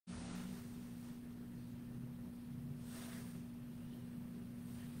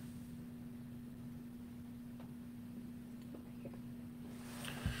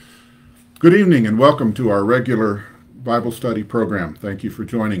Good evening and welcome to our regular Bible study program. Thank you for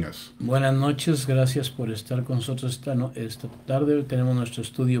joining us. Buenas noches, gracias por estar con nosotros esta tarde. Tenemos nuestro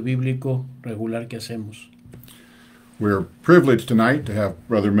estudio bíblico regular que hacemos. We're privileged tonight to have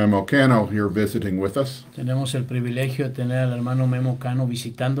Brother Memo Cano here visiting with us. Tenemos el privilegio de tener al hermano Memo Cano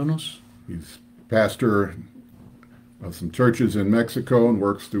visitándonos. He's pastor of some churches in Mexico and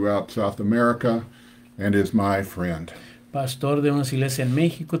works throughout South America and is my friend. Pastor de unas iglesias en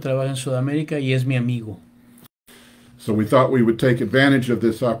México, trabaja en Sudamérica y es mi amigo. So we thought we would take advantage of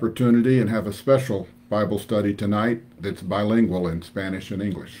this opportunity and have a special Bible study tonight that's bilingual in Spanish and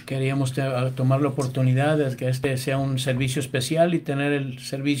English. Queríamos tomar la oportunidad de que este sea un servicio especial y tener el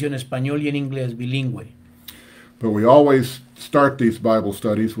servicio en español y en inglés bilingüe. But we always start these Bible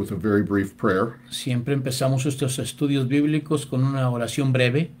studies with a very brief prayer. Siempre empezamos estos estudios bíblicos con una oración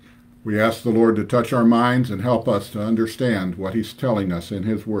breve. We ask the Lord to touch our minds and help us to understand what He's telling us in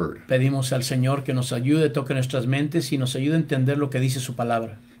His Word. Pedimos al Señor que nos ayude, toque nuestras mentes y nos ayude a entender lo que dice su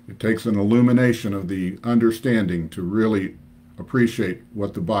palabra. It takes an illumination of the understanding to really appreciate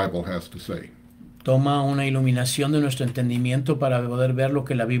what the Bible has to say. Toma una iluminación de nuestro entendimiento para poder ver lo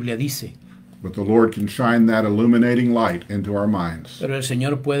que la Biblia dice. But the Lord can shine that illuminating light into our minds. Pero el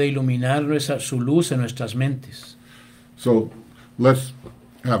Señor puede iluminar su luz en nuestras mentes. So let's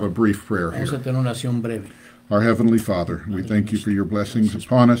have a brief prayer Vamos a here. tener una oración breve. Our Heavenly Father, we thank you for your blessings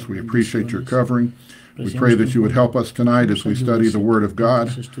upon us. We appreciate your covering. We pray that you would help us tonight as we study the Word of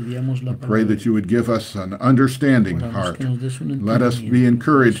God. We pray that you would give us an understanding heart. Let us be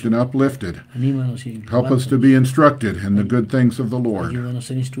encouraged and uplifted. Help us to be instructed in the good things of the Lord.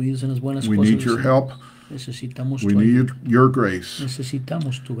 We need your help. Necesitamos We need your grace.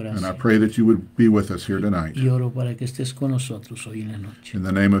 Necesitamos tu And I gracia. pray that you would be with us here tonight. Y oro para que estés con nosotros hoy en la noche. In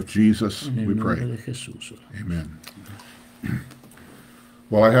the name of Jesus, En we el nombre pray. de Jesús. Amen.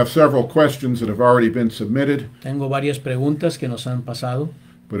 Well, I have several questions that have already been submitted, Tengo varias preguntas que nos han pasado.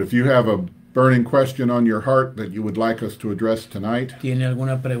 but if you have a burning question on your heart that you would like us to address tonight, ¿Tiene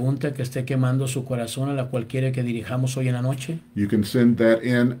alguna pregunta que esté quemando su corazón a la cual quiere que dirijamos hoy en la noche? you can send that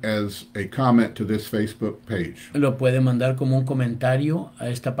in as a comment to this Facebook page. Lo puede mandar como un comentario a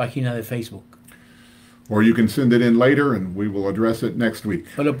esta página de Facebook. Or you can send it in later and we will address it next week.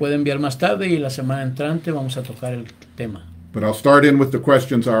 O lo puede enviar más tarde y la semana entrante vamos a tocar el tema. But I'll start in with the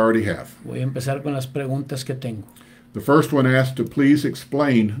questions I already have. Voy a empezar con las preguntas que tengo. The first one asks to please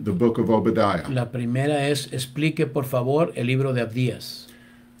explain the book of Obadiah. La primera es, explique por favor el libro de Abdías.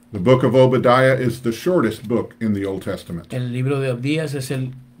 The book of Obadiah is the shortest book in the Old Testament. El libro de Abdías es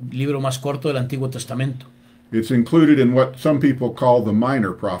el libro más corto del Antiguo Testamento. It's included in what some people call the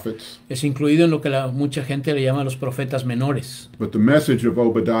minor prophets, Es incluido en lo que mucha gente le llama los profetas menores. but the message of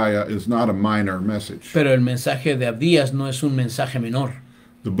Obadiah is not a minor message. Pero el mensaje de Abdías no es un mensaje menor.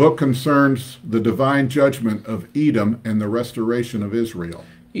 The book concerns the divine judgment of Edom and the restoration of Israel.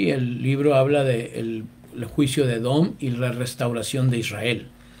 Y el libro habla de el juicio de Edom y la restauración de Israel.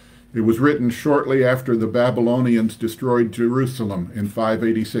 It was written shortly after the Babylonians destroyed Jerusalem in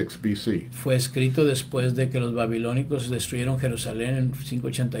 586 BC. Fue escrito después de que los babilónicos destruyeron Jerusalén en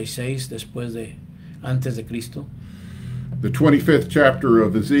 586 antes de Cristo. The 25th chapter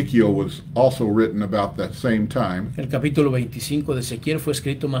of Ezekiel was also written about that same time, El capítulo 25 de Ezequiel fue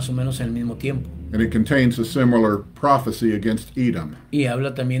escrito más o menos en el mismo tiempo. and it contains a similar prophecy against Edom. Y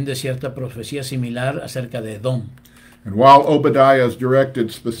habla también de cierta profecía similar acerca de Edom. And while Obadiah is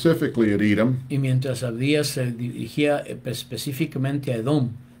directed specifically at Edom, Y mientras Abdías se dirigía específicamente a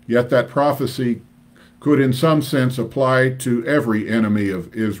Edom, yet that prophecy could in some sense apply to every enemy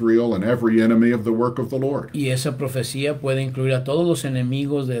of Israel and every enemy of the work of the Lord. y esa profecía puede incluir a todos los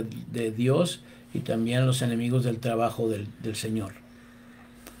enemigos de Dios y también los enemigos del trabajo del Señor.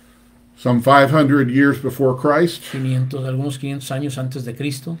 Some 500 years before Christ, Algunos 500 años antes de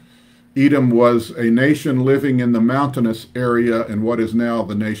Cristo, Edom was a nation living in the mountainous area in what is now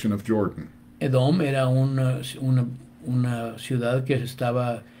the nation of Jordan. Edom era una ciudad que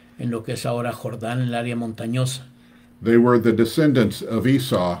estaba en lo que es ahora Jordán, en el área montañosa. They were the descendants of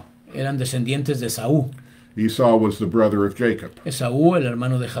Esau. Eran descendientes de Esaú. Esau was the brother of Jacob. Esaú, el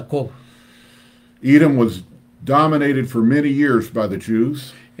hermano de Jacob. Edom was dominated for many years by the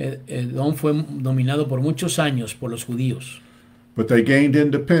Jews, Edom fue dominado por muchos años por los judíos, but they gained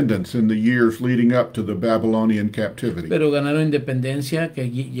independence in the years leading up to the Babylonian captivity. pero ganaron independencia que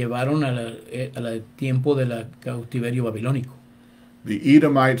llevaron al tiempo del cautiverio babilónico. The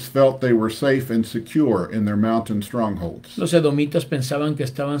Edomites felt they were safe and secure in their mountain strongholds. Los edomitas pensaban que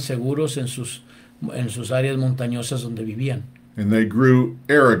estaban seguros en sus áreas montañosas donde vivían And they grew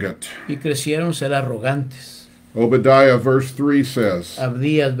arrogant. y crecieron ser arrogantes. Obadiah verse 3 says,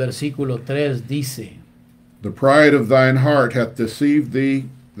 Abdías versículo 3 dice, The pride of thine heart hath deceived thee.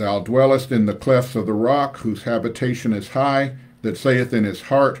 Thou dwellest in the clefts of the rock, whose habitation is high, that saith in his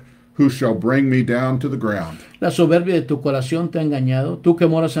heart, Who shall bring me down to the ground? la soberbia de tu corazón te ha engañado, tú que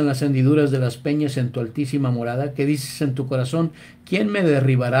moras en las hendiduras de las peñas en tu altísima morada, que dices en tu corazón, ¿quién me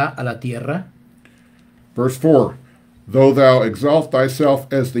derribará a la tierra? Verse 4, Though thou exalt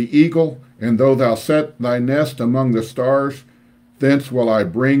thyself as the eagle, and though thou set thy nest among the stars, thence will I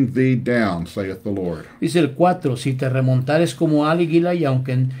bring thee down, saith the Lord. Dice el 4, si te remontares como águila y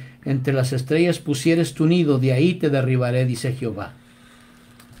aunque entre las estrellas pusieres tu nido, de ahí te derribaré, dice Jehová.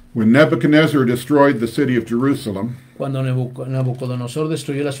 When Nebuchadnezzar destroyed the city of Jerusalem, Cuando Nabucodonosor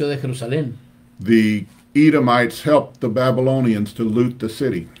destruyó la ciudad de Jerusalén, the Edomites helped the Babylonians to loot the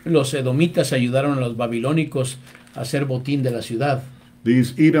city. los edomitas ayudaron a los babilónicos a hacer botín de la ciudad.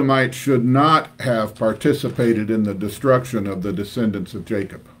 These Edomites should not have participated in the destruction of the descendants of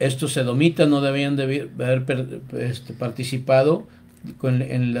Jacob. Estos edomitas no debían de haber participado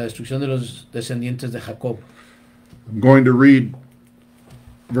en la destrucción de los descendientes de Jacob. I'm going to read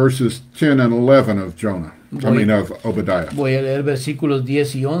verses 10 and 11 of of Obadiah. Voy a leer versículos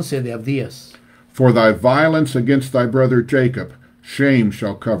 10 y 11 de Abdías. For thy violence against thy brother Jacob, shame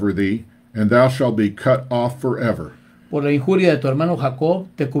shall cover thee, and thou shalt be cut off forever. Por la injuria de tu hermano Jacob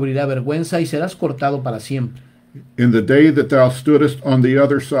te cubrirá vergüenza y serás cortado para siempre. In the day that thou stoodest on the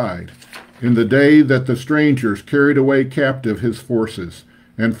other side, in the day that the strangers carried away captive his forces,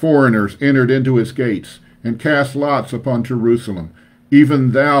 and foreigners entered into his gates, and cast lots upon Jerusalem,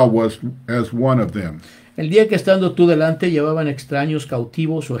 even thou wast as one of them. El día que estando tú delante llevaban extraños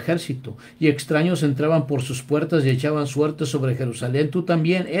cautivos su ejército, y extraños entraban por sus puertas y echaban suerte sobre Jerusalén, tú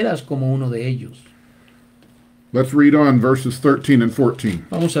también eras como uno de ellos. Let's read on verses 13 and 14.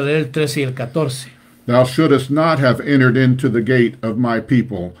 Vamos a leer el 13 y el 14. Thou shouldest not have entered into the gate of my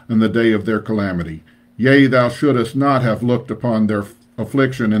people in the day of their calamity. Yea, thou shouldest not have looked upon their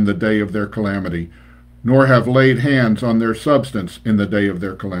affliction in the day of their calamity, nor have laid hands on their substance in the day of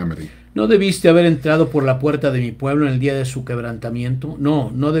their calamity. ¿No debiste haber entrado por la puerta de mi pueblo en el día de su quebrantamiento? No,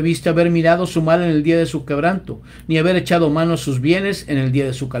 no debiste haber mirado su mal en el día de su quebranto, ni haber echado mano a sus bienes en el día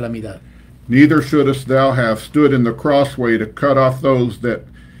de su calamidad. Neither shouldest thou have stood in the crossway to cut off those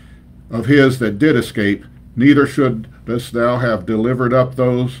of his that did escape, neither shouldest thou have delivered up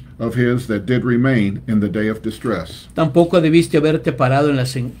those of his that did remain in the day of distress. Tampoco debiste haberte parado en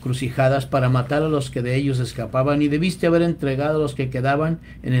las encrucijadas para matar a los que de ellos escapaban, ni debiste haber entregado a los que quedaban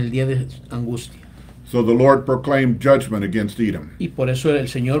en el día de angustia. So the Lord proclaimed judgment against Edom. Y por eso el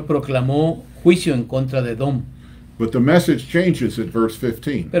Señor proclamó juicio en contra de Edom. But the message changes at verse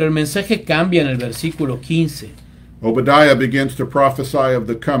 15. Pero el mensaje cambia en el versículo 15. Obadiah begins to prophesy of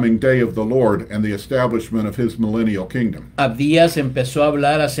the coming day of the Lord and the establishment of his millennial kingdom. Abdías empezó a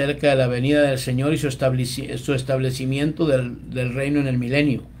hablar acerca de la venida del Señor y su establecimiento del reino en el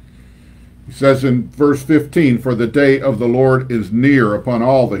milenio. He says in verse 15, For the day of the Lord is near upon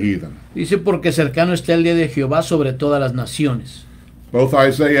all the heathen. Dice, porque cercano está el día de Jehová sobre todas las naciones. Both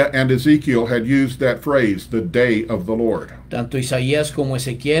Isaiah and Ezekiel had used that phrase, the day of the Lord. Tanto Isaías como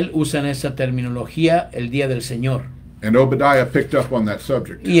Ezequiel usan esa terminología, el día del Señor. And Obadiah picked up on that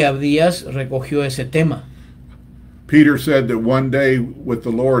subject. Y Abdías recogió ese tema. Peter said that one day with the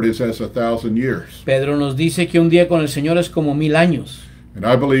Lord is as 1,000 years. Pedro nos dice que un día con el Señor es como 1000 años. And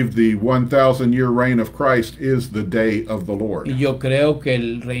I believe the 1,000-year reign of Christ is the day of the Lord. Y yo creo que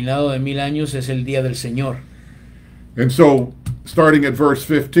el reinado de 1000 años es el día del Señor. And so, starting at verse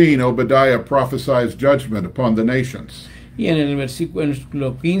 15, Obadiah prophesies judgment upon the nations. Y en el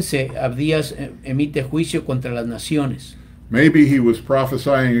versículo 15, Abdías emite juicio contra las naciones. Maybe he was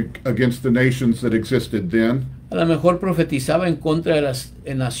prophesying against the nations that existed then. A lo mejor profetizaba en contra de las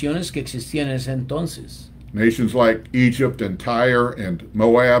naciones que existían en ese entonces. Nations like Egypt and Tyre and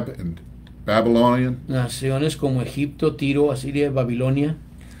Moab and Babylonian. Naciones como Egipto, Tiro, Asiria y Babilonia.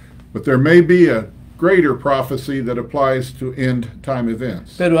 But there may be a greater prophecy that applies to end time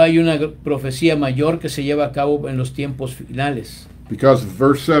events. Pero hay una profecía mayor que se lleva a cabo en los tiempos finales. Because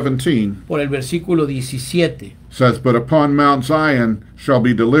verse 17 Por el versículo 17 says, But upon Mount Zion shall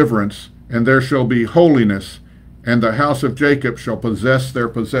be deliverance, and there shall be holiness, and the house of Jacob shall possess their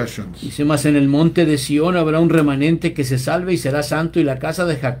possessions. dice, mas en el monte de Sión habrá un remanente que se salve y será santo, y la casa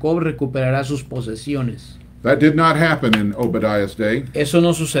de Jacob recuperará sus posesiones. That did not happen in Obadiah's day, Eso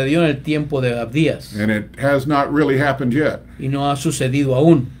no sucedió en el tiempo de Abdías and it has not really happened yet. y no ha sucedido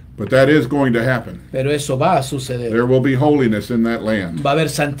aún, But that is going to happen. pero eso va a suceder. There will be holiness in that land. Va a haber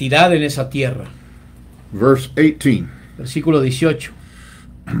santidad en esa tierra. Verse 18. Versículo 18.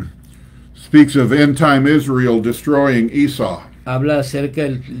 speaks of end-time Israel destroying Esau. Habla acerca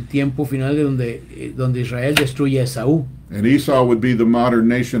del tiempo final de donde Israel destruye a Esaú. And Esau would be the modern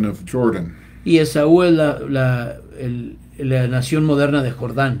nation of Jordan. Y Esaú es la nación moderna de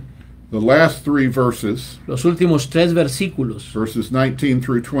Jordán. The last three verses, Los últimos 3 versículos, verses 19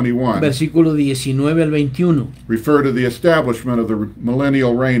 through 21, versículo 19 al 21, refer to the establishment of the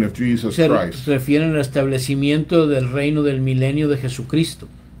millennial reign of Jesus se Christ. refieren al establecimiento del reino del milenio de Jesucristo.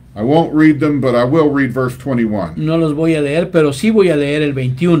 I won't read them, but I will read verse 21. No los voy a leer, pero sí voy a leer el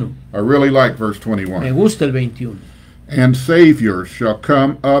 21. I really like verse Me 21. gusta el 21. And saviors shall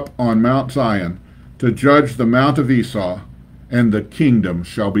come up on Mount Zion to judge the mount of Esau, and the kingdom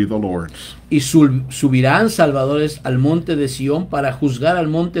shall be the Lord's. Y subirán salvadores al monte de Sión para juzgar al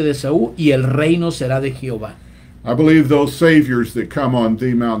monte de Saúl, y el reino será de Jehová. I believe those saviors that come on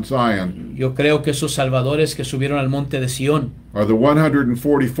the Mount Zion Yo creo que esos salvadores que subieron al monte de Sión are the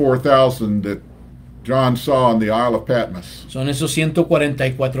 144,000 that John saw on the Isle of Patmos. son esos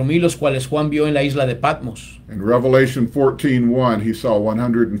 144,000 los cuales Juan vio en la isla de Patmos. In Revelation 14:1, he saw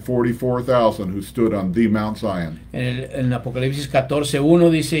 144,000 who stood on the Mount Zion. En Apocalipsis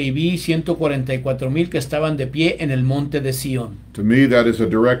 14:1 dice, y vi 144,000 que estaban de pie en el monte de Sión. To me, that is a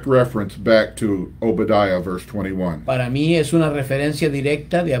direct reference back to Obadiah, verse 21. Para mí es una referencia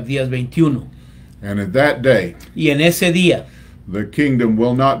directa de Abdías 21. And in that day, Y en ese día, the kingdom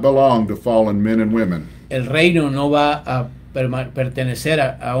will not belong to fallen men and women, el reino no va a pertenecer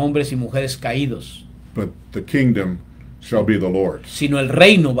a hombres y mujeres caídos, but the kingdom shall be the Lord's. sino el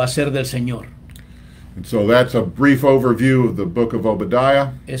reino va a ser del Señor. And so that's a brief overview of the book of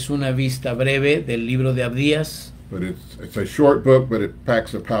Obadiah, Es una vista breve del libro de Abdías. but it's a short book, but it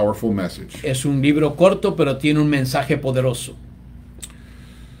packs a powerful message. Es un libro corto, pero tiene un mensaje poderoso.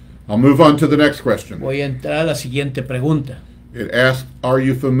 I'll move on to the next question. Voy a entrar a la siguiente pregunta. It asks, are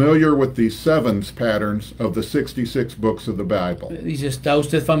you familiar with the sevens patterns of the 66 books of the Bible? Dice, ¿está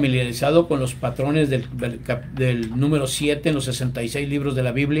usted familiarizado con los patrones del número 7 en los 66 libros de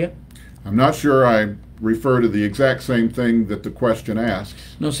la Biblia? I'm not sure I refer to the exact same thing that the question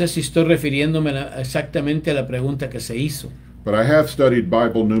asks, No sé si estoy refiriéndome exactamente a la pregunta que se hizo, but I have studied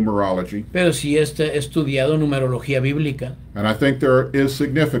Bible numerology, pero sí he estudiado numerología bíblica and I think there is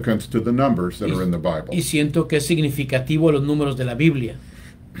significance to the numbers that are in the Bible. y siento que es significativo los números de la Biblia.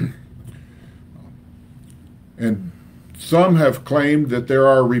 And some have claimed that there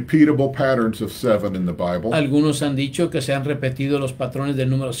are repeatable patterns of 7 in the Bible, Algunos han dicho que se han repetido los patrones del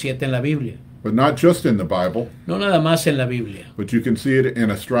número 7 en la Biblia. but not just in the Bible, No nada más en la Biblia. but you can see it in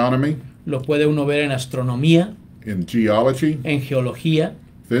astronomy, Lo puede uno ver en astronomía, in geology, en geología,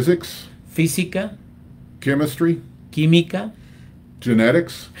 physics, física, chemistry, química,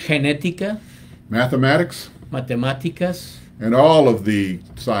 genetics, genética, mathematics, matemáticas and all of the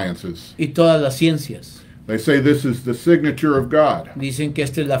sciences. y todas las ciencias. They say this is the signature of God, Dicen que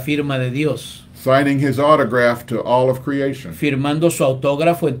esta es la firma de Dios, signing his autograph to all of creation. firmando su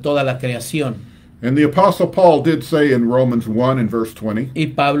autógrafo en toda la creación. And the Apostle Paul did say in Romans 1 and verse 20 Y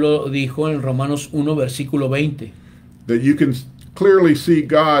Pablo dijo en Romanos 1, versículo 20, that you can clearly see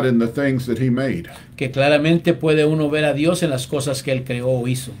God in the things that he made. que claramente puede uno ver a Dios en las cosas que él creó o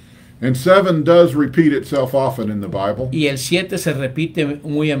hizo. And 7 does repeat itself often in the Bible. Y el 7 se repite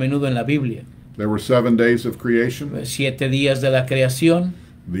muy a menudo en la Biblia. There were 7 days of creation. 7 días de la creación,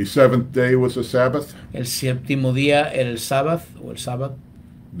 The seventh day was a Sabbath. el séptimo día era el sábado o el sábado.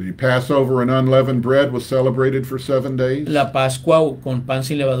 The Passover and unleavened bread was celebrated for 7 days. La Pascua con pan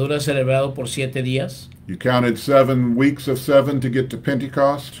sin levadura celebrado por 7 días. You counted 7 weeks of 7 to get to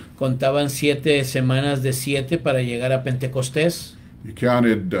Pentecost. Contaban 7 semanas de 7 para llegar a Pentecostés. You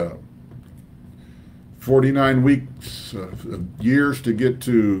counted 49 weeks of years to get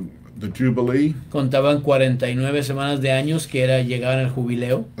to the Jubilee. Contaban 49 semanas de años que era llegar al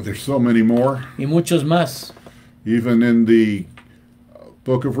jubileo. There's so many more. Y muchos más. Even in the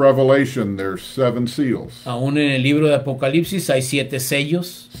book of Revelation, there's 7 seals, Aún en el libro de Apocalipsis hay 7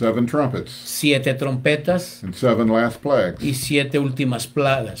 sellos, 7 trumpets, 7 trompetas and 7 last plagues. y 7 últimas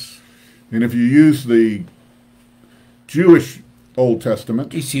plagas. And if you use the Jewish Old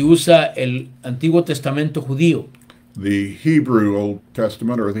Testament, Y si usa el Antiguo Testamento judío, the Hebrew Old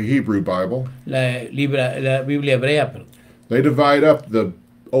Testament or the Hebrew Bible, la Biblia hebrea, they divide up the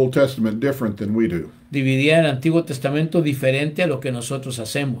Old Testament different than we do. dividía el Antiguo Testamento diferente a lo que nosotros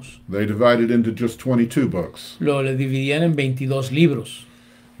hacemos. They divide it into just 22 books. Lo dividían en 22 libros.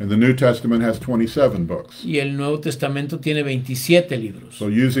 And the New Testament has 27 books. Y el Nuevo Testamento tiene 27 libros. So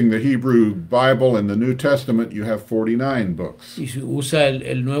using the Hebrew Bible and the New Testament, you have 49 books. Y si usa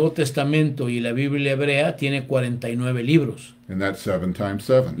el Nuevo Testamento y la Biblia hebrea, tiene 49 libros. And that's 7 times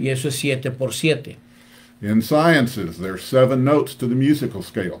 7. Y eso es 7 por 7. In sciences, there's 7 notes to the musical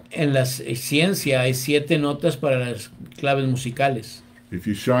scale. En la ciencia hay 7 notas para las claves musicales. If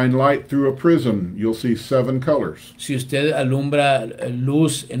you shine light through a prism, you'll see 7 colors. Si usted alumbra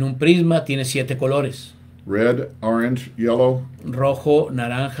luz en un prisma, tiene 7 colores. Red, orange, yellow, Rojo,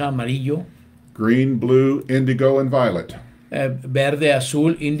 naranja, amarillo, green, blue, indigo, and violet. verde,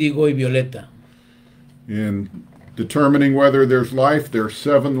 azul, índigo y violeta. In determining whether there's life, there's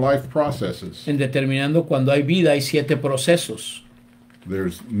 7 life processes. En determinando cuando hay vida, hay 7 procesos.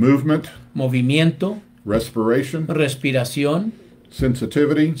 There's movement, Movimiento, respiration, respiración,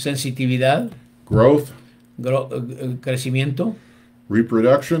 sensitivity, sensitividad, growth, crecimiento,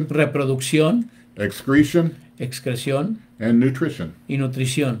 reproduction, reproducción, excretion, excreción and nutrition. y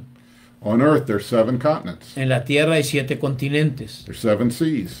nutrición. On Earth, there's 7 continents. En la Tierra hay 7 continentes, There's 7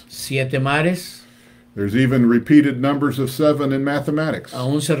 seas. 7 mares. There's even repeated numbers of 7 in mathematics.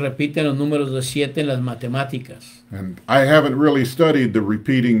 Aún se repiten los números de 7 en las matemáticas. And I haven't really studied the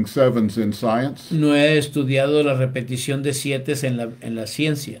repeating 7s in science, No he estudiado la repetición de 7 en la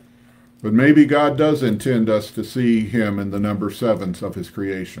ciencia, but maybe God does intend us to see Him in the number 7s of His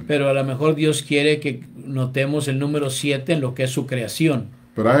creation. pero a lo mejor Dios quiere que notemos el número 7 en lo que es su creación.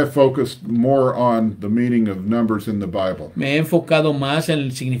 But I have focused more on the meaning of numbers in the Bible. Me he enfocado más en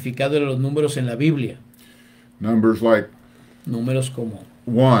el significado de los números en la Biblia. Numbers like Números como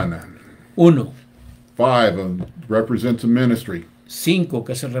 1, 1, 5 represents a ministry. 5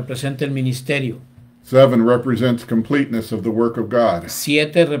 que se representa el ministerio, 7 represents completeness of the work of God.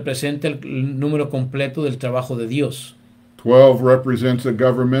 7 representa el número completo del trabajo de Dios, 12 represents a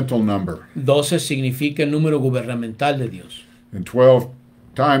governmental number. 12 significa el número gubernamental de Dios. And 12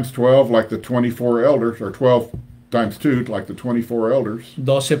 times 12, like the 24 elders, or 12 times 2, like the 24 elders,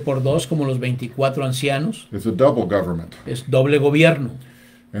 12 por 2 como los 24 ancianos, is a double government. es doble gobierno.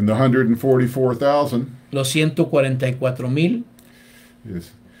 And the 144,000 Los 144,000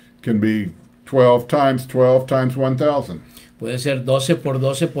 can be 12 times 1,000. puede ser 12 por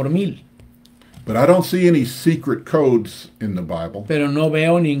 12 por 1000. But I don't see any secret codes in the Bible. Pero no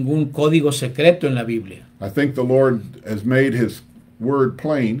veo ningún código secreto en la Biblia. I think the Lord has made His word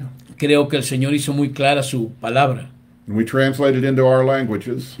plain, Creo que el Señor hizo muy clara su palabra. and we translate it into our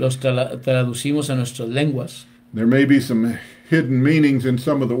languages. Los traducimos a nuestras lenguas. There may be some hidden meanings in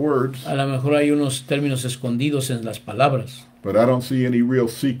some of the words, A lo mejor hay unos términos escondidos en las palabras, but I don't see any real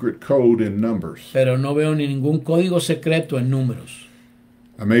secret code in numbers. pero no veo ningún código secreto en números.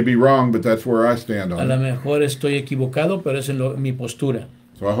 I may be wrong, but that's where I stand A on lo it. mejor estoy equivocado, pero es mi postura.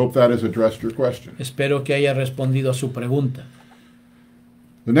 So I hope that has addressed your question. Espero que haya respondido a su pregunta.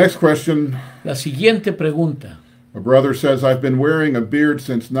 The next question, La siguiente pregunta. a brother says, I've been wearing a beard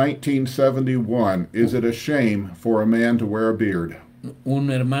since 1971. Is it a shame for a man to wear a beard? Un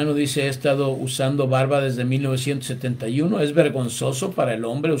hermano dice, he estado usando barba desde 1971. ¿Es vergonzoso para el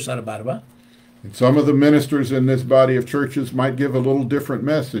hombre usar barba? And some of the ministers in this body of churches might give a little different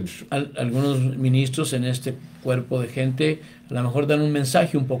message. Algunos ministros en este cuerpo de gente a lo mejor dan un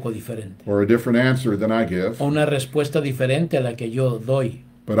mensaje un poco diferente Or a different answer than I give. o una respuesta diferente a la que yo doy.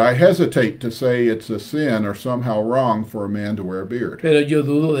 But I hesitate to say it's a sin or somehow wrong for a man to wear a beard. Pero yo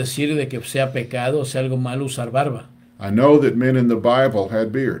dudo decir de que sea pecado o sea algo malo usar barba. I know that men in the Bible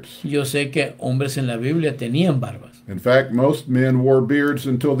had beards. Yo sé que hombres en la Biblia tenían barbas. In fact, most men wore beards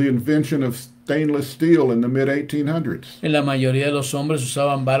until the invention of stainless steel in the mid-1800s. En la mayoría de los hombres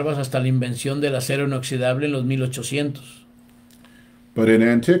usaban barbas hasta la invención del acero inoxidable en los 1800. But in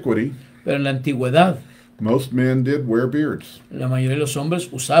antiquity, Pero en la antigüedad, most men did wear beards. la mayoría de los hombres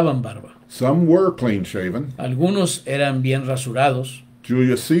usaban barba. Some were clean-shaven. Algunos eran bien rasurados.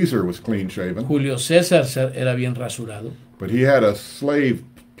 Julius Caesar was clean-shaven, Julio César era bien rasurado. but he had a slave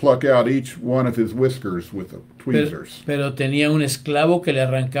pluck out each one of his whiskers with the tweezers. Pero tenía un esclavo que le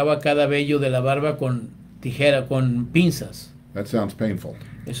arrancaba cada vello de la barba con tijera, con pinzas. That sounds painful.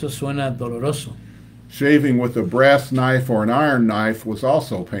 Eso suena doloroso. Shaving with a brass knife or an iron knife was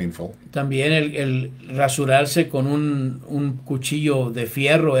also painful. También el rasurarse con un cuchillo de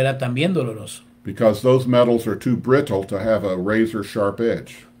fierro era también doloroso. Because those metals are too brittle to have a razor-sharp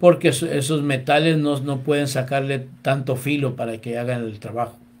edge. Porque esos metales no pueden sacarle tanto filo para que hagan el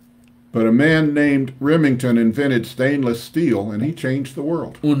trabajo. But a man named Remington invented stainless steel, and he changed the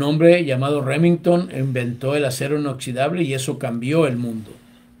world. Un hombre llamado Remington inventó el acero inoxidable y eso cambió el mundo.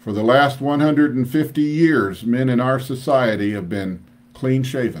 For the last 150 years, men in our society have been clean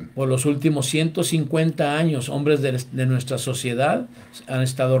shaven. Por los últimos 150 años, hombres de nuestra sociedad han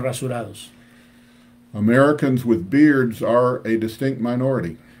estado rasurados. Americans with beards are a distinct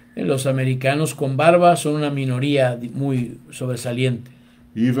minority. Los americanos con barba son una minoría muy sobresaliente.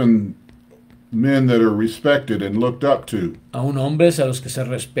 Even men that are respected and looked up to, Aún hombres a los que se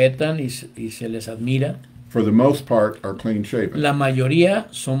respetan y se les admira, for the most part, are clean shaven. la mayoría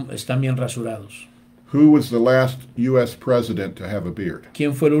están bien rasurados. Who was the last U.S. president to have a beard?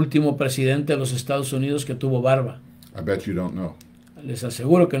 ¿Quién fue el último presidente de los Estados Unidos que tuvo barba? I bet you don't know. Les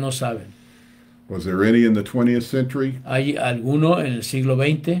aseguro que no saben. Was there any in the 20th century? ¿Hay alguno en el siglo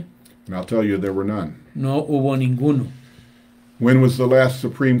XX? And I'll tell you, there were none. No hubo ninguno. When was the last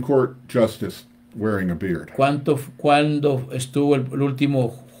Supreme Court justice wearing a beard? ¿Cuándo estuvo el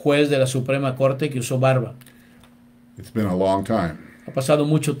último juez de la Suprema Corte que usó barba? It's been a long time. Ha pasado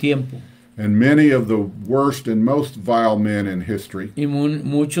mucho tiempo. And many of the worst and most vile men in history, Y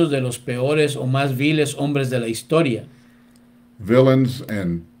muchos de los peores o más viles hombres de la historia, villains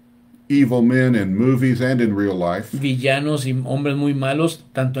and evil men in movies and in real life, villanos y hombres muy malos,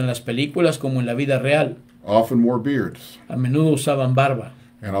 tanto en las películas como en la vida real, often wore beards. a menudo usaban barba.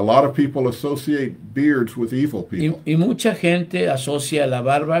 And a lot of people associate beards with evil people. Y mucha gente asocia la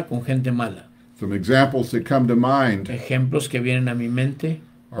barba con gente mala. Some examples that come to mind Ejemplos que vienen a mi mente: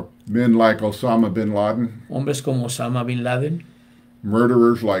 are men like Osama bin Laden, hombres como Osama Bin Laden,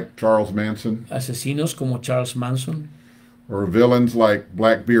 murderers like Charles Manson, asesinos como Charles Manson, or villains like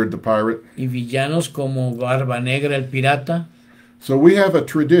Blackbeard the pirate. y villanos como Barba Negra el pirata. So we have a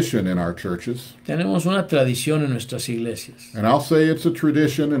tradition in our churches, Tenemos una tradición en nuestras iglesias. and I'll say it's a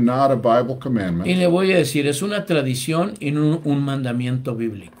tradition and not a Bible Y commandment. le voy a decir, es una tradición y no un mandamiento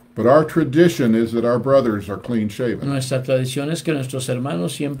bíblico. But our tradition is that our brothers are clean shaven. Nuestra tradición es que nuestros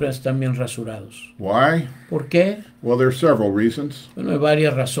hermanos siempre están bien rasurados. Why? ¿Por qué? Well, there's several reasons, Bueno, hay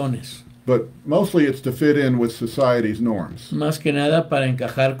varias razones. but mostly it's to fit in with society's norms. Más que nada para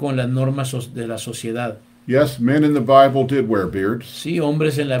encajar con las normas de la sociedad. Yes, men in the Bible did wear beards, Sí,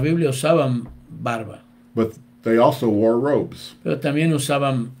 hombres en la Biblia usaban barba, but they also wore robes. pero también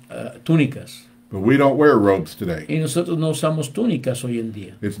usaban túnicas. But we don't wear robes today. Y nosotros no usamos túnicas hoy en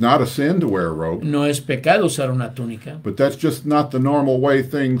día. It's not a sin to wear a robe, No es pecado usar una túnica, but that's just not the normal way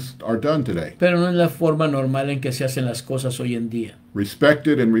things are done today. pero no es la forma normal en que se hacen las cosas hoy en día.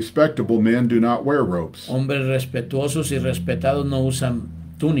 Respected and respectable men do not wear robes. Hombres respetuosos y respetados no usan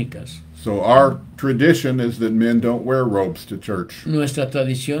túnicas. So our tradition is that men don't wear robes to church. Nuestra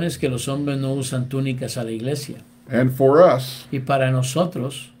tradición es que los hombres no usan túnicas a la iglesia. And for us, Y para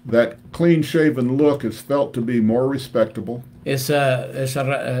nosotros, that clean-shaven look is felt to be more respectable esa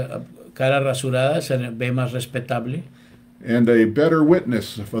cara rasurada se ve más respetable and a better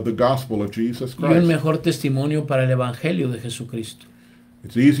witness for the gospel of Jesus y un Christ. mejor testimonio para el Evangelio de Jesucristo.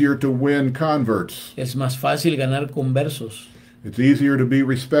 It's easier to win converts. Es más fácil ganar conversos. It's easier to be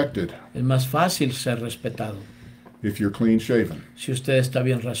respected Es más fácil ser respetado if you're clean-shaven. si usted está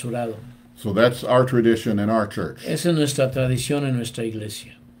bien rasurado. So that's our tradition in our church. Esa es nuestra tradición en nuestra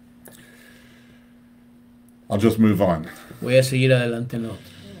iglesia. I'll just move on. Voy a seguir adelante en otro.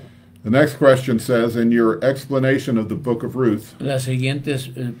 The next question says, in your explanation of the book of Ruth, La siguiente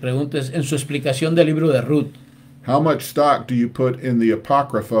pregunta es, en su explicación del libro de Ruth, how much stock do you put in the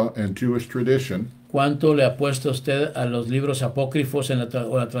Apocrypha and Jewish tradition ¿cuánto le apuesta usted a los libros apócrifos en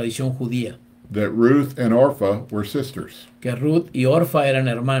o la tradición judía? that Ruth and Orpah were sisters? Que Ruth y Orfa eran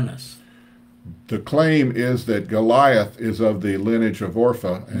hermanas. The claim is that Goliath is of the lineage of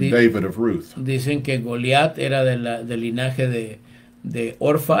Orpah and David of Ruth. Dicen que Goliat era del linaje de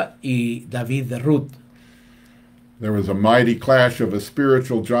Orfa y David de Ruth. There was a mighty clash of a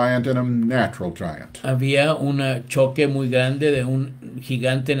spiritual giant and a natural giant. Había un choque muy grande de un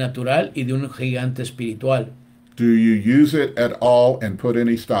gigante natural y de un gigante espiritual. Do you use it at all and put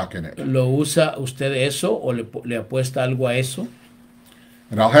any stock in it? ¿Lo usa usted eso o le apuesta algo a eso?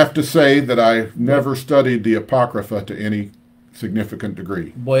 And I'll have to say that I've never studied the Apocrypha to any significant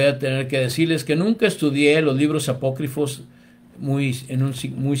degree. Voy a tener que decirles que nunca estudié los libros apócrifos muy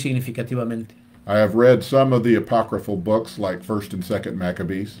significativamente. I have read some of the apocryphal books like 1st and 2nd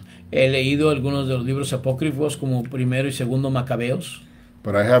Maccabees, He leído algunos de los libros apócrifos como Primero y Segundo Macabeos,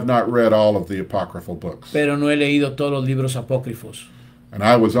 but I have not read all of the apocryphal books. pero no he leído todos los libros apócrifos. And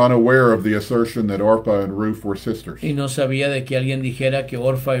I was unaware of the assertion that Orpah and Ruth were sisters. Y no sabía de que alguien dijera que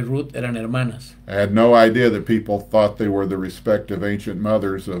Orfa y Ruth eran hermanas. I had no idea that people thought they were the respective ancient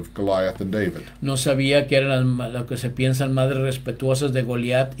mothers of Goliath and David. No sabía que eran lo que se piensan madres respetuosas de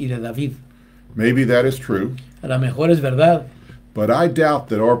Goliat y de David. Maybe that is true, A lo mejor es verdad, But I doubt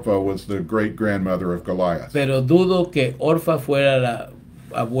that Orpah was the great-grandmother of Goliath. Pero dudo que Orfa fuera la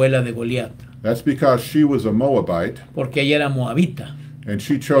abuela de Goliat, That's because she was a Moabite, porque ella era moabita and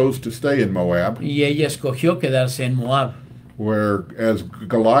she chose to stay in Moab, y ella escogió quedarse en Moab. whereas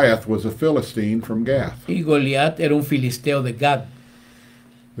Goliath was a Philistine from Gath. Y Goliat era un filisteo de Gad.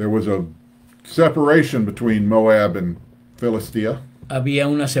 There was a separation between Moab and Philistia. Había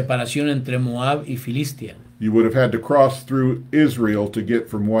una separación entre Moab y Filistia. You would have had to cross through Israel to get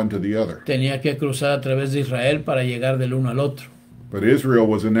from one to the other. Tenía que cruzar a través de Israel para llegar del uno al otro. But Israel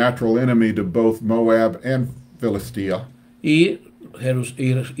was a natural enemy to both Moab and Philistia. Y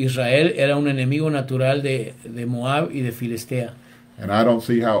Israel era un enemigo natural de Moab y de Filistea. And I don't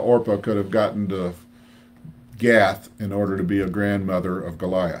see how Orpah could have gotten to Gath in order to be a grandmother of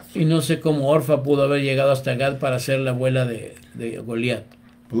Goliath. Y no sé cómo Orfa pudo haber llegado hasta Gad para ser la abuela de Goliat.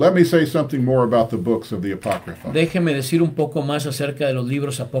 But let me say something more about the books of the Apocrypha. Déjeme decir un poco más acerca de los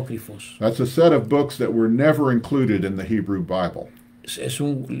libros apócrifos. That's a set of books that were never included in the Hebrew Bible.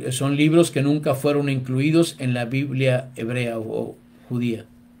 Son libros que nunca fueron incluidos en la Biblia hebrea o judía.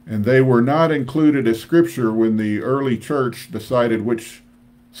 And they were not included as scripture when the early church decided which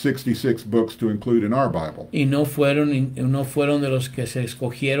 66 books to include in our Bible. Y no fueron de los que se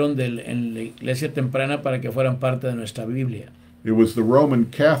escogieron en la iglesia temprana para que fueran parte de nuestra Biblia. It was the Roman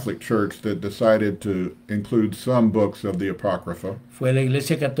Catholic Church that decided to include some books of the Apocrypha. Fue la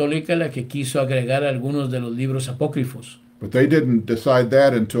iglesia católica la que quiso agregar algunos de los libros apócrifos. But they didn't decide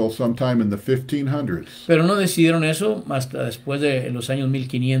that until sometime in the 1500s. Pero no decidieron eso hasta después de los años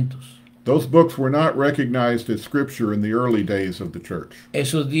 1500. Those books were not recognized as scripture in the early days of the church.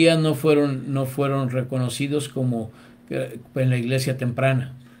 Esos días no fueron reconocidos como en la iglesia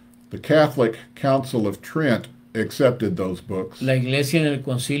temprana. The Catholic Council of Trent accepted those books La iglesia en el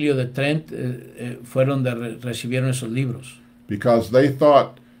concilio de Trent recibieron esos libros because they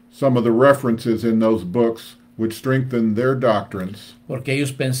thought some of the references in those books would strengthen their doctrines, porque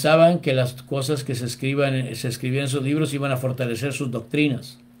ellos pensaban que las cosas que se escribían en esos libros iban a fortalecer sus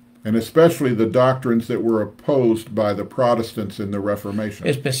doctrinas, and especially the doctrines that were opposed by the Protestants in the Reformation.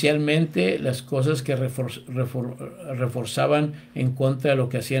 especialmente las cosas que reforzaban en contra de lo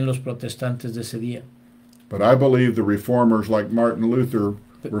que hacían los protestantes de ese día. But I believe the reformers like Martin Luther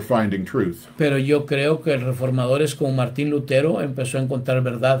were finding truth. Pero yo creo que reformadores como Martín Lutero empezó a encontrar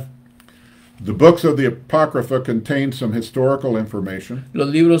verdad. The books of the Apocrypha contain some historical information, Los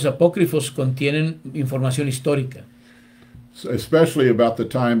libros apócrifos contienen información histórica, especially about the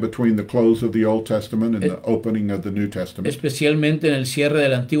time between the close of the Old Testament and the opening of the New Testament. especialmente en el cierre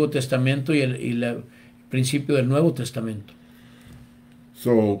del Antiguo Testamento y el principio del Nuevo Testamento.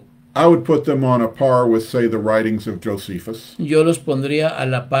 So I would put them on a par with, say, the writings of Josephus, Yo los pondría a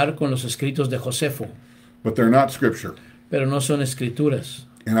la par con los escritos de Josefo, but they're not scripture. pero no son escrituras.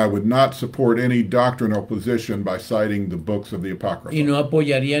 And I would not support any doctrinal position by citing the books of the Apocrypha. Y no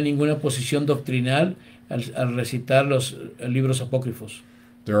apoyaría ninguna posición doctrinal al recitar los libros apócrifos.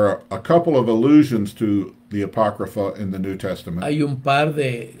 There are a couple of allusions to the Apocrypha in the New Testament, Hay un par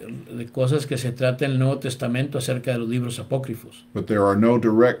de cosas que se trata en el Nuevo Testamento acerca de los libros apócrifos, but there are no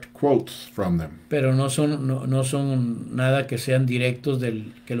direct quotes from them. pero no son nada que sean directos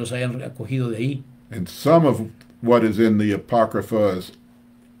que los hayan acogido de ahí. And some of what is in the Apocrypha is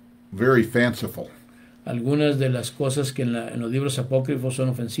very fanciful. Algunas de las cosas que en los libros apócrifos son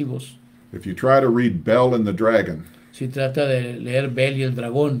ofensivos. If you try to read Bel and the Dragon, Si trata de leer Bel y el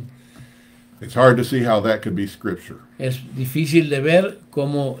dragón, it's hard to see how that could be scripture. es difícil de ver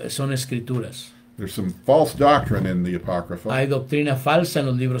cómo son escrituras. There's some false doctrine in the Apocrypha. Hay doctrina falsa en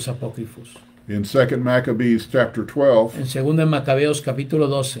los libros apócrifos. In 2 Maccabees chapter 12, En 2 Macabeos capítulo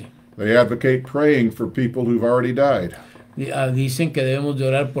 12, they advocate praying for people who've already died. dicen que debemos de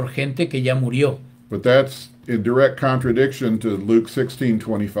orar por gente que ya murió. But that's in direct contradiction to Luke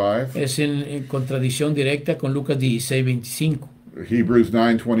 16:25, Es en contradicción directa con Lucas 16:25, Hebrews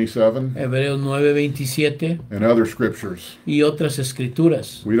 9:27, Hebreos 9:27 and other scriptures. y otras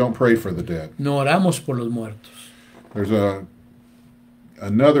escrituras. We don't pray for the dead. No oramos por los muertos. There's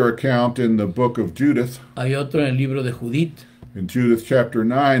another account in the book of Judith, Hay otro en el libro de Judith, in Judith chapter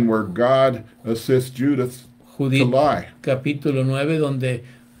 9, where God assists Judith to lie. capítulo 9, donde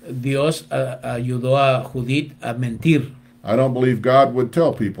Dios ayudó a Judith a mentir. I don't believe God would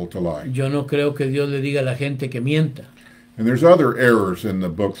tell people to lie. Yo no creo que Dios le diga a la gente que mienta. And there's other errors in the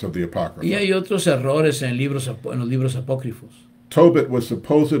books of the Y Apocrypha. hay otros errores en los libros apócrifos. Tobit was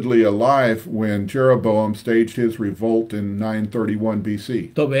supposedly alive when Jeroboam staged his revolt in 931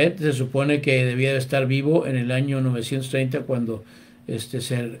 BC. Tobet se supone que debía de estar vivo en el año 930 cuando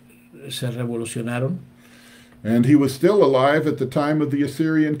se revolucionaron. And he was still alive at the time of the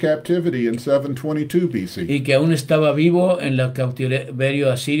Assyrian captivity in 722 BC. Y que aún estaba vivo en el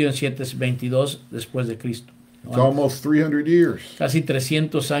cautiverio asirio en 722 después de Cristo. It's almost 300 years. Casi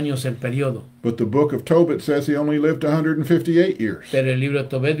 300 años el periodo. But the book of Tobit says he only lived 158 years. Pero el libro de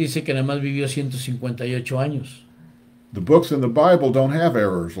Tobit dice que nada más vivió 158 años. The books in the Bible don't have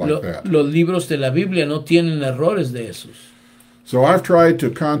errors like that. Los libros de la Biblia no tienen errores de esos. So I've tried to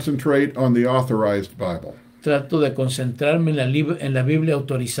concentrate on the authorized Bible, Trato de concentrarme en la Biblia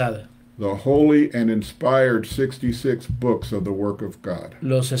autorizada. the holy and inspired 66 books of the work of God.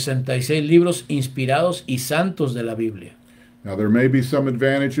 Los 66 libros inspirados y santos de la Biblia. Now, there may be some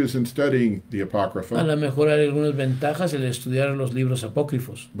advantages in studying the A Apocrypha, lo mejor hay algunas ventajas en estudiar los libros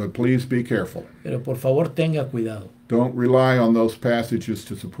apócrifos. but please be careful. Pero por favor tenga cuidado. Don't rely on those passages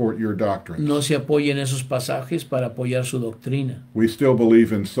to support your doctrine. No se apoye en esos pasajes para apoyar su doctrina. We still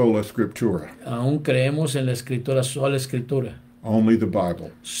believe in sola scriptura, Aún creemos en la escritura, sola escritura, only the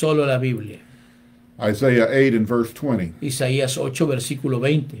Bible. solo la Biblia. Isaiah 8 and verse 20 Isaías 8, versículo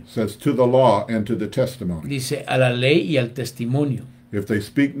 20. says, "To the law and to the testimony. Dice, a la ley y al testimonio. If they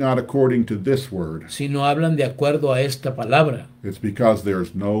speak not according to this word, Si no hablan de acuerdo a esta palabra, it's because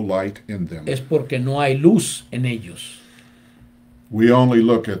there's no light in them." es porque no hay luz en ellos. We only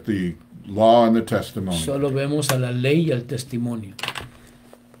look at the law and the testimony Solo vemos a la ley y al testimonio.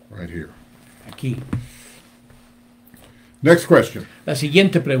 right here. Aquí. Next question. La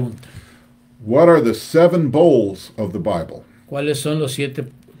siguiente pregunta. What are the 7 bowls of the Bible? ¿Cuáles son los 7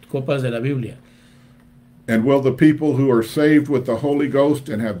 copas de la Biblia? And will the people who are saved with the Holy Ghost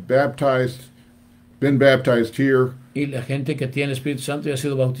and have been baptized here, Y la gente que tiene el Espíritu Santo y ha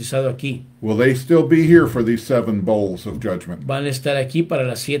sido bautizado aquí, will they still be here for these 7 bowls of judgment? ¿van a estar aquí para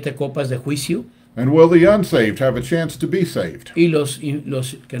las 7 copas de juicio? And will the unsaved have a chance to be saved? Y los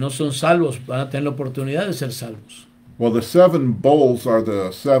que no son salvos van a tener la oportunidad de ser salvos. Well, the 7 bowls are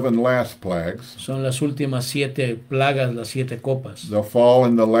the 7 last plagues. Son las últimas 7 plagas, las 7 copas. They'll fall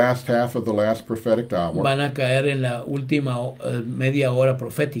in the last half of the last prophetic hour. Van a caer en la última media hora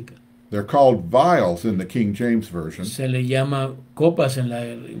profética. They're called vials in the King James Version, Se le llama copas en la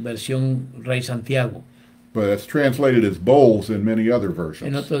versión Rey Santiago. but it's translated as bowls in many other En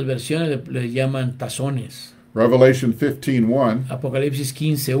versions. otras versiones le llaman tazones. Revelation 15:1 Apocalipsis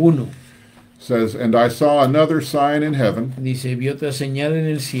 15:1 says, "And I saw another sign in heaven, dice, vi otra señal en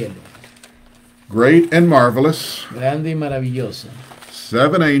el cielo, great and marvelous, grande y maravillosa,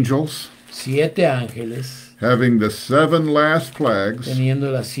 7 angels, 7 ángeles, having the 7 last plagues, teniendo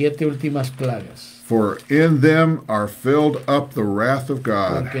las 7 últimas plagas, for in them are filled up the wrath of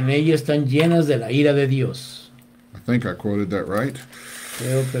God." porque en ellas están llenas de la ira de Dios. I think I quoted that right.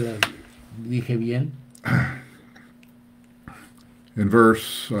 Creo que la dije bien. In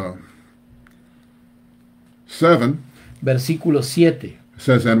verse 7, Versículo 7 it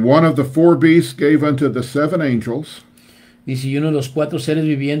says, "And one of the 4 beasts gave unto the 7 angels dice, y uno de los 4 seres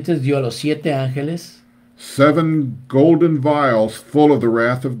vivientes dio a los 7 ángeles 7 golden vials full of the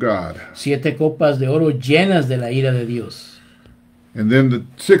wrath of God." 7 copas de oro llenas de la ira de Dios. And then the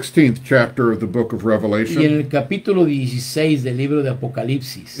 16th chapter of the book of Y en Revelation el capítulo 16 del libro de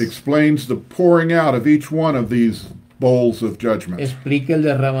Apocalipsis explains the pouring out of each one of these bowls of judgment. explica el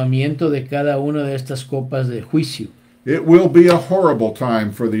derramamiento de cada una de estas copas de juicio. It will be a horrible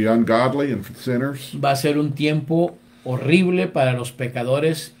time for the ungodly and for sinners, Va a ser un tiempo horrible para los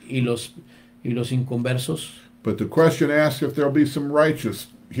pecadores y los inconversos. but the question asks if there'll be some righteous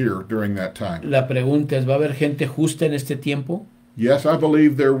here during that time. La pregunta es, ¿va a haber gente justa en este tiempo? Yes, I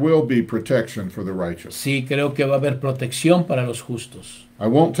believe there will be protection for the righteous. Sí, creo que va a haber protección para los justos. I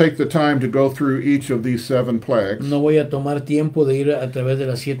won't take the time to go through each of these 7 plagues, No voy a tomar tiempo de ir a través de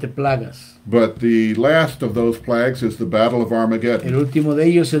las 7 plagas. but the last of those plagues is the Battle of El Armageddon. último de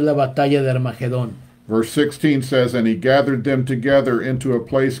ellos es la batalla de Armagedón. Verse 16 says, "And he gathered them together into a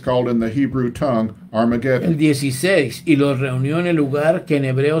place called in the Hebrew tongue El Armageddon." 16, y los reunió en el lugar que en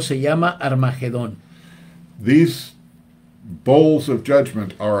hebreo se llama Armagedón. These bowls of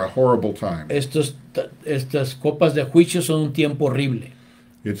judgment are a horrible time. Estas copas de juicio son un tiempo horrible.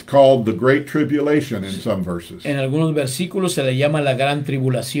 It's called the Great Tribulation in some verses. En algunos versículos se le llama la gran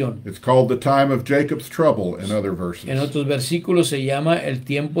tribulación. It's called the time of Jacob's trouble in other En verses. otros versículos se llama el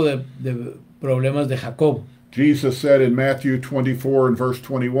tiempo de problemas de Jacob. Jesus said in Matthew 24 and verse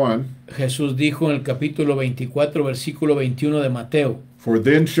 21, Jesús dijo en el capítulo 24, versículo 21 de Mateo, "For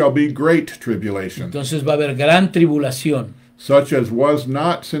then shall be great tribulation, entonces va a haber gran tribulación, such as was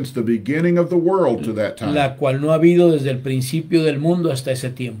not since the beginning of the world to that time. la cual no ha habido desde el principio del mundo hasta ese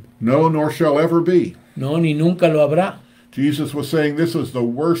tiempo. No, nor shall ever be. No, ni nunca lo habrá. Jesus was saying this is the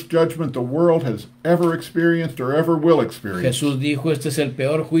worst judgment the world has ever experienced or ever will experience. Jesús dijo, este es el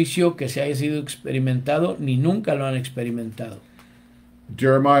peor juicio que se haya sido experimentado, ni nunca lo han experimentado.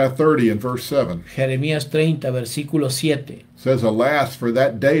 Jeremiah 30 and verse 7 Jeremías 30, versículo 7. says, Alas, for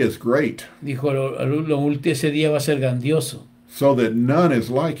that day is great, Dijo, ese día va a ser grandioso, so that none is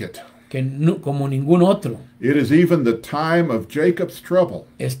like it. que como ningún otro. It is even the time of Jacob's trouble,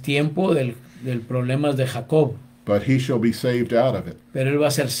 Es tiempo del problemas de Jacob, but he shall be saved out of it. pero él va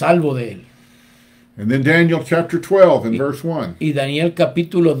a ser salvo de él. And then Daniel chapter 12 and verse 1. Y Daniel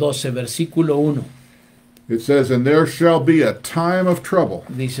capítulo 12, versículo 1. It says, And there shall be a time of trouble,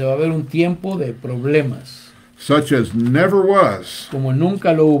 Dice, va a haber un tiempo de problemas, such as never was, como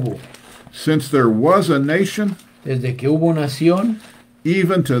nunca lo hubo. since there was a nation, Desde que hubo nación,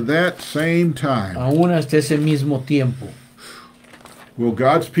 even to that same time. aún hasta ese mismo tiempo. Will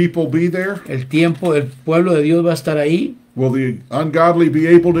God's people be there? El pueblo de Dios va a estar ahí. Will the ungodly be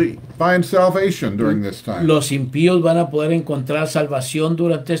able to find salvation during this time? Los impíos van a poder encontrar salvación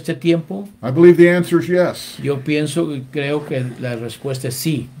durante este tiempo. I believe the answer is yes, Yo pienso y creo que la respuesta es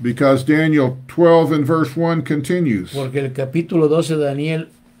sí, because Daniel 12 and verse 1 continues. porque el capítulo 12 de Daniel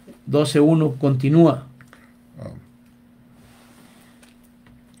 12:1 continúa.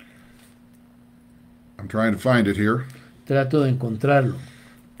 I'm trying to find it here. Trato de encontrarlo.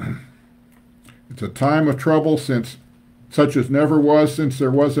 It's a time of trouble such as never was since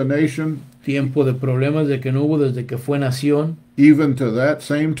there was a nation, Tiempo de problemas de que no hubo desde que fue nación even to that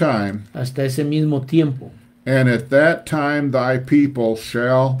same time. hasta ese mismo tiempo. And at that time thy people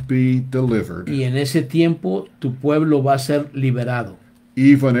shall be delivered, Y en ese tiempo tu pueblo va a ser liberado.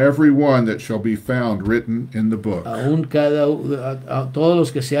 even every one that shall be found written in the book. Aún a todos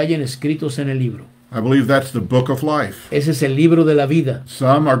los que se hallen escritos en el libro. I believe that's the book of life. Ese es el libro de la vida.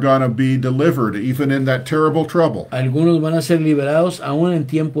 Some are going to be delivered even in that terrible trouble. Algunos van a ser liberados aún en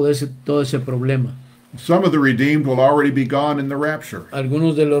tiempo de todo ese problema. Some of the redeemed will already be gone in the rapture,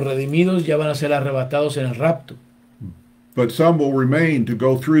 Algunos de los redimidos ya van a ser arrebatados en el rapto. but some will remain to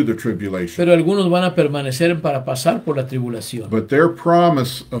go through the tribulation. Pero algunos van a permanecer para pasar por la tribulación. But their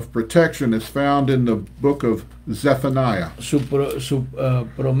promise of protection is found in the book of Zephaniah. Su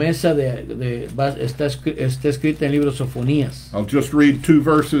promesa está escrita en el libro de Sofonías. I'll just read two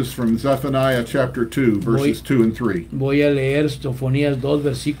verses from Zephaniah chapter 2, verses 2 and 3. Voy a leer Sofonías 2,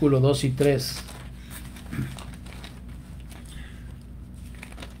 versículos 2 y 3.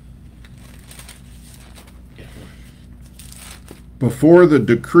 Before the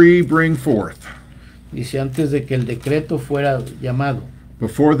decree bring forth, Dice, antes de que el decreto fuera llamado,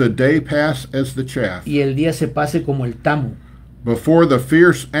 before the day pass as the chaff, y el día se pase como el tamo, before the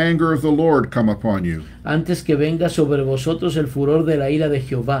fierce anger of the Lord come upon you, antes que venga sobre vosotros el furor de la ira de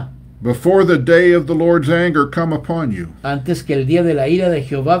Jehová, before the day of the Lord's anger come upon you, antes que el día de la ira de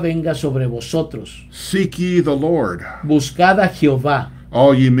Jehová venga sobre vosotros. seek ye the Lord, Buscad a Jehová,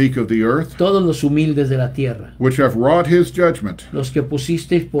 all ye meek of the earth, todos los humildes de la tierra, which have wrought his judgment. los que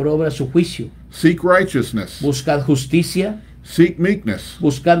pusisteis por obra su juicio. Seek righteousness, Buscad justicia, seek meekness.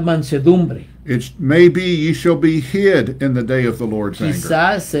 buscad mansedumbre. It may be ye shall be hid in the day of the Lord's anger.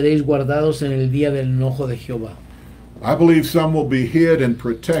 Quizás seréis guardados en el día del enojo de Jehová. I believe some will be hid and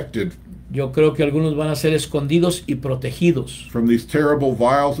protected Yo creo que algunos van a ser escondidos y protegidos from these terrible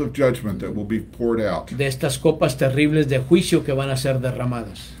vials of judgment that will be poured out. de estas copas terribles de juicio que van a ser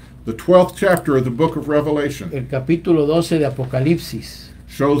derramadas. The 12th chapter of the book of Revelation El capítulo 12 de Apocalipsis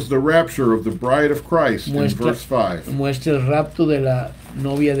shows the rapture of the bride of Christ in verse 5. muestra el rapto de la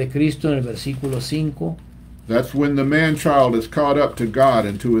novia de Cristo en el versículo 5. That's when the man-child is caught up to God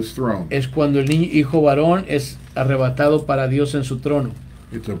and to his throne. Es cuando el hijo varón es arrebatado para Dios en su trono.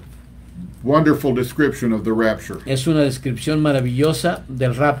 It's a wonderful description of the rapture. Es una descripción maravillosa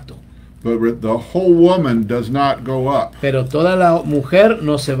del rapto. But the whole woman does not go up. Pero toda la mujer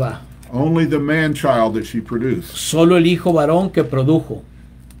no se va. Only the man-child that she produced. Solo el hijo varón que produjo.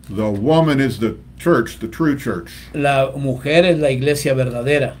 The woman is the church, the true church. La mujer es la iglesia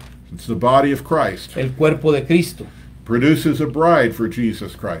verdadera. It's the body of Christ. El cuerpo de Cristo. Produces a bride for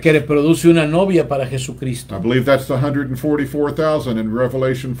Jesus Christ. Que reproduce una novia para Jesucristo. I believe that's the 144,000 in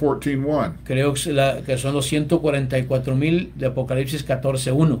Revelation 14:1. Creo que son los 144,000 de Apocalipsis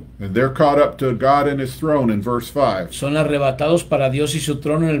 14:1. And they're caught up to God and his throne in verse 5. Son arrebatados para Dios y su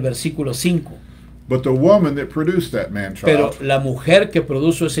trono en el versículo 5. But the woman that produced that Pero man-child la mujer que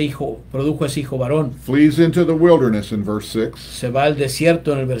produjo ese hijo varón, flees into the wilderness in verse 6. se va al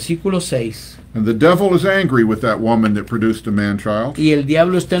desierto en el versículo 6. And the devil is angry with that woman that produced a man-child. Y el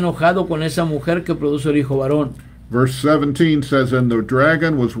diablo está enojado con esa mujer que produjo el hijo varón. Verse 17 says, And the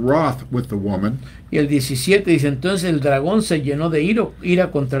dragon was wroth with the woman, Y el 17 dice, entonces el dragón se llenó de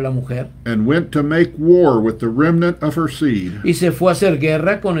ira contra la mujer and went to make war with the remnant of her seed, y se fue a hacer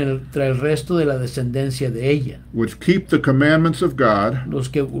guerra contra el resto de la descendencia de ella, which keep the commandments of God, los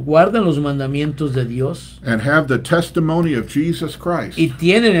que guardan los mandamientos de Dios and have the testimony of Jesus Christ. y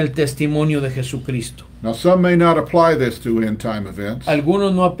tienen el testimonio de Jesucristo. Now, some may not apply this to end-time events,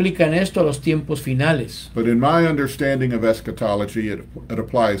 Algunos no aplican esto a los tiempos finales, but in my understanding of eschatology, it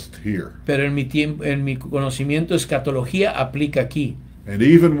applies here. pero en mi conocimiento de escatología aplica aquí. And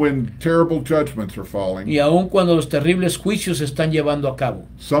even when terrible judgments are falling, Y aun cuando los terribles juicios se están llevando a cabo,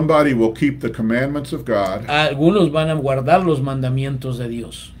 somebody will keep the commandments of God algunos van a guardar los mandamientos de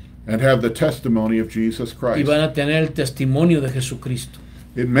Dios and have the testimony of Jesus y Christ. van a tener el testimonio de Jesucristo.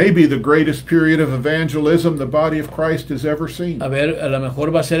 It may be the greatest period of evangelism the body of Christ has ever seen. A lo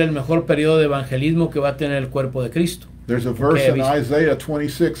mejor va a ser el mejor periodo de evangelismo que va a tener el cuerpo de Cristo. There's a verse in Isaiah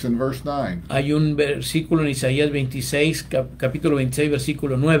 26 and verse 9. Hay un versículo en Isaías 26, capítulo 26,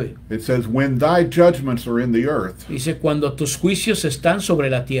 versículo 9. It says, When thy judgments are in the earth, Dice, cuando tus juicios están sobre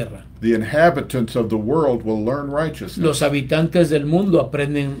la tierra, the inhabitants of the world will learn los righteousness. habitantes del mundo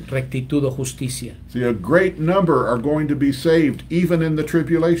aprenden rectitud o justicia. See, a great number are going to be saved even in the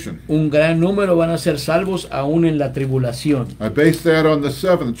tribulation. Un gran número van a ser salvos aún en la tribulación. I base that on the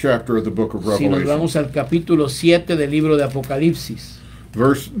 7th chapter of the book of Si nos Revelation. vamos al capítulo 7 del libro de Apocalipsis,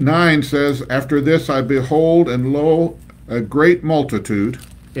 Verse 9 says, After this I behold, and lo, a great multitude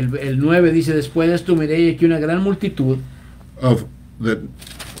el 9 dice, después de esto miré y aquí una gran multitud, of that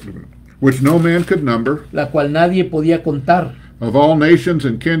which no man could number, la cual nadie podía contar, of all nations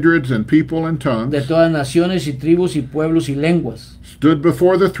and kindreds and people and de tongues, todas naciones y tribus y pueblos y lenguas, stood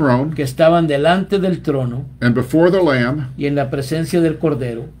before the throne que estaban delante del trono and before the Lamb, y en la presencia del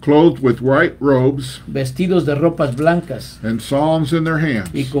Cordero, clothed with white robes vestidos de ropas blancas and psalms in their y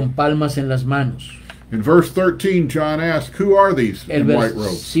hands. con palmas en las manos. In verse 13, John asked, Who are these El in white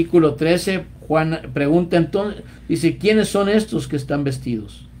robes? versículo 13, Juan pregunta entonces, dice, ¿quiénes son estos que están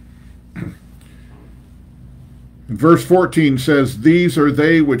vestidos? And verse 14 says, These are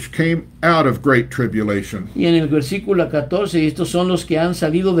they which came out of great tribulation, Y en el versículo 14, estos son los que han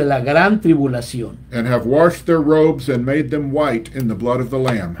salido de la gran tribulación and have washed their robes and made them white in the blood of the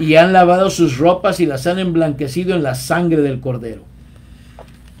Lamb. y han lavado sus ropas y las han emblanquecido en la sangre del Cordero.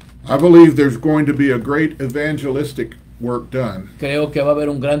 I believe there's going to be a great evangelistic work done, Creo que va a haber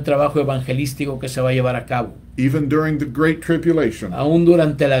un gran trabajo evangelístico que se va a llevar a cabo, even during the great tribulation, aún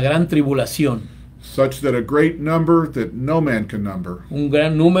durante la gran tribulación, such that a great number that no man can number, un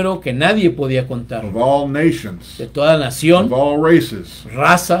gran número que nadie podía contar, of all nations, de toda nación, of all races,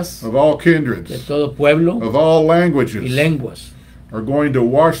 razas, of all de kindreds, todo pueblo of all y languages, lenguas. are going to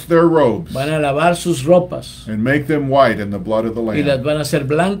wash their robes Van a lavar sus ropas and make them white in the blood of the y las Lamb. van a hacer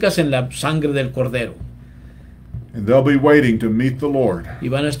blancas en la sangre del Cordero. And they'll be waiting to meet the Lord Y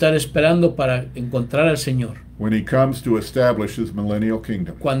van a estar esperando para encontrar al Señor when he comes to establish his millennial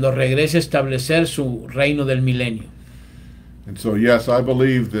kingdom. cuando regrese a establecer su reino del milenio. And so, yes, I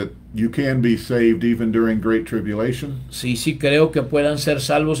believe that you can be saved even during great tribulation. Sí creo que puedan ser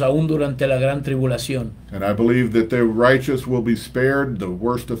salvos aún durante la gran tribulación. And I believe that the righteous will be spared the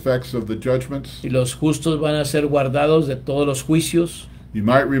worst effects of the judgments. Y los justos van a ser guardados de todos los juicios. You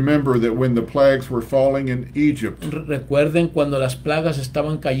might remember that when the plagues were falling in Egypt, Recuerden cuando las plagas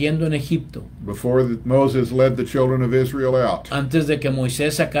estaban cayendo en Egipto, before Moses led the children of Israel out, antes de que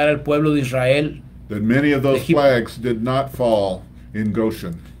Moisés sacara al pueblo de Israel, that many of those Egipto. plagues did not fall in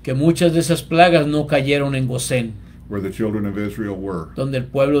Goshen, que muchas de esas plagas no cayeron en Gosén, where the children of Israel were. donde el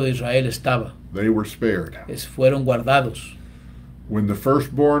pueblo de Israel estaba. They were spared. Fueron guardados. When the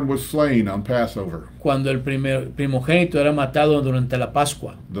firstborn was slain on Passover, Cuando el primogénito era matado durante la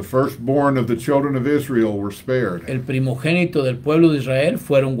Pascua, the firstborn of the children of Israel were spared, el primogénito del pueblo de Israel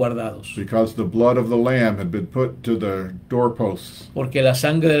fueron guardados, because the blood of the Lamb had been put to the doorposts. porque la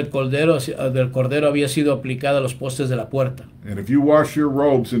sangre del cordero había sido aplicada a los postes de la puerta. And if you wash your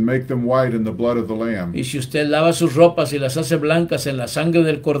robes and make them white in the blood of the Lamb, Y si usted lava sus ropas y las hace blancas en la sangre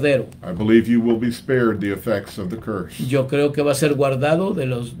del cordero, I believe you will be spared the effects of the curse. yo creo que va a ser guardado de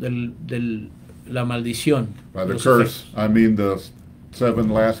la maldición. By the los curse, I mean the 7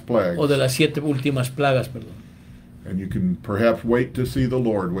 last plagues. o de las 7 últimas plagas, perdón. And you can perhaps wait to see the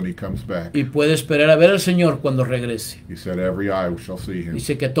Lord when he comes back. Y puede esperar a ver al Señor cuando regrese. He said, every eye shall see him.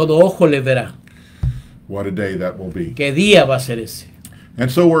 Dice que todo ojo le verá. What a day that will be. ¿Qué día va a ser ese? And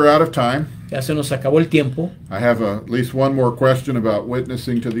so we're out of time. Ya se nos acabó el tiempo. I have at least one more question about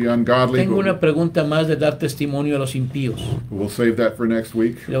witnessing to the ungodly. Tengo But una pregunta más de dar testimonio a los impíos. we'll save that for next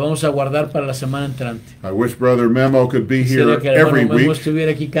week. Lo vamos a guardar para la semana entrante. I wish Brother Memo could be here Quisiera que el every hermano Memo week.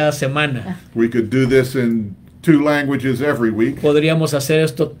 estuviera aquí cada semana. We could do this in 2 languages every week. Podríamos hacer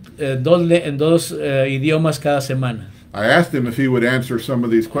esto en dos idiomas cada semana. I asked him if he would answer some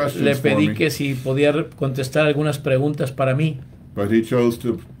of these Le questions for pedí me, que si podía contestar algunas preguntas para mí. but he chose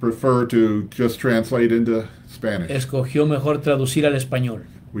to prefer to just translate into Spanish. Escogió mejor traducir al español.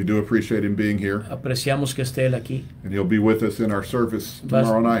 We do appreciate him being here, Apreciamos que esté él aquí. and he'll be with us in our service Va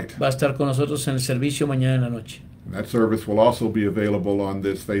tomorrow night. a estar con nosotros en el servicio mañana en la noche. And that service will also be available on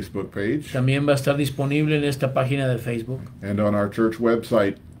this Facebook page También va a estar disponible en esta página de Facebook and on our church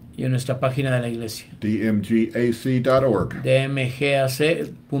website, y en nuestra página de la iglesia, dmgac.org.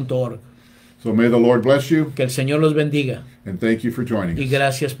 dmgac.org. So may the Lord bless you, Que el Señor los bendiga and thank you for joining y us.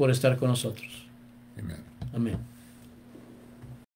 gracias por estar con nosotros. Amen. Amén.